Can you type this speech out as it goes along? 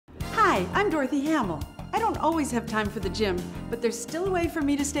Hi, I'm Dorothy Hamill. I don't always have time for the gym, but there's still a way for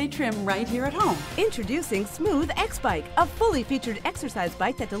me to stay trim right here at home. Introducing smoothXbike, a fully featured exercise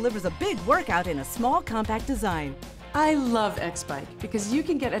bike that delivers a big workout in a small, compact design. I love X-Bike because you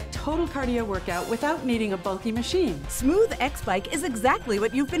can get a total cardio workout without needing a bulky machine. SmoothXbike is exactly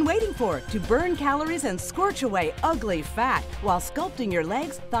what you've been waiting for, to burn calories and scorch away ugly fat while sculpting your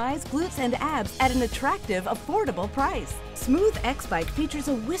legs, thighs, glutes, and abs at an attractive, affordable price. SmoothXbike features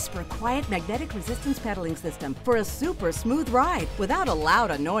a whisper-quiet magnetic resistance pedaling system for a super smooth ride without a loud,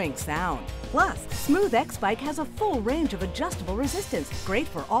 annoying sound. Plus, SmoothXbike has a full range of adjustable resistance, great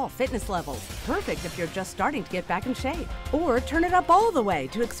for all fitness levels, perfect if you're just starting to get back in shape. Or turn it up all the way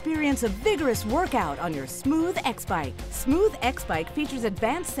to experience a vigorous workout on your SmoothXbike. SmoothXbike features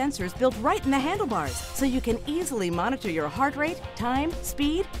advanced sensors built right in the handlebars, so you can easily monitor your heart rate, time,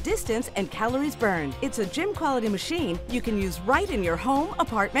 speed, distance, and calories burned. It's a gym-quality machine you can use right in your home,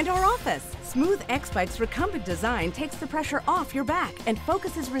 apartment, or office. SmoothXbike's recumbent design takes the pressure off your back and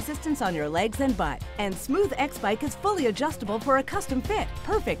focuses resistance on your legs and butt. And SmoothXbike is fully adjustable for a custom fit,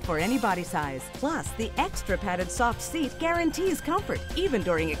 perfect for any body size. Plus, the extra padded soft seat guarantees comfort, even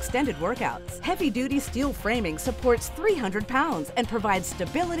during extended workouts. Heavy-duty steel framing supports 300 pounds and provides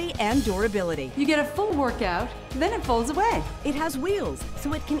stability and durability. You get a full workout, then it folds away. It has wheels,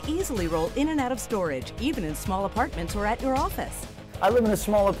 so it can easily roll in and out of storage, even in small apartments or at your office. I live in a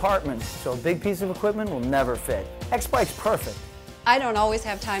small apartment, so a big piece of equipment will never fit. X-Bike's perfect. I don't always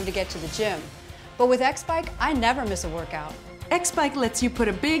have time to get to the gym, but with X-Bike, I never miss a workout. X-Bike lets you put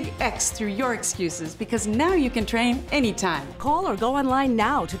a big X through your excuses because now you can train anytime. Call or go online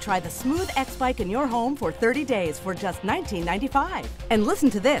now to try the SmoothXbike in your home for 30 days for just $19.95. And listen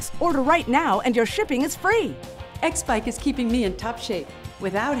to this, order right now and your shipping is free. X-Bike is keeping me in top shape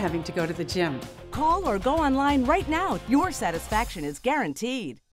without having to go to the gym. Call or go online right now. Your satisfaction is guaranteed.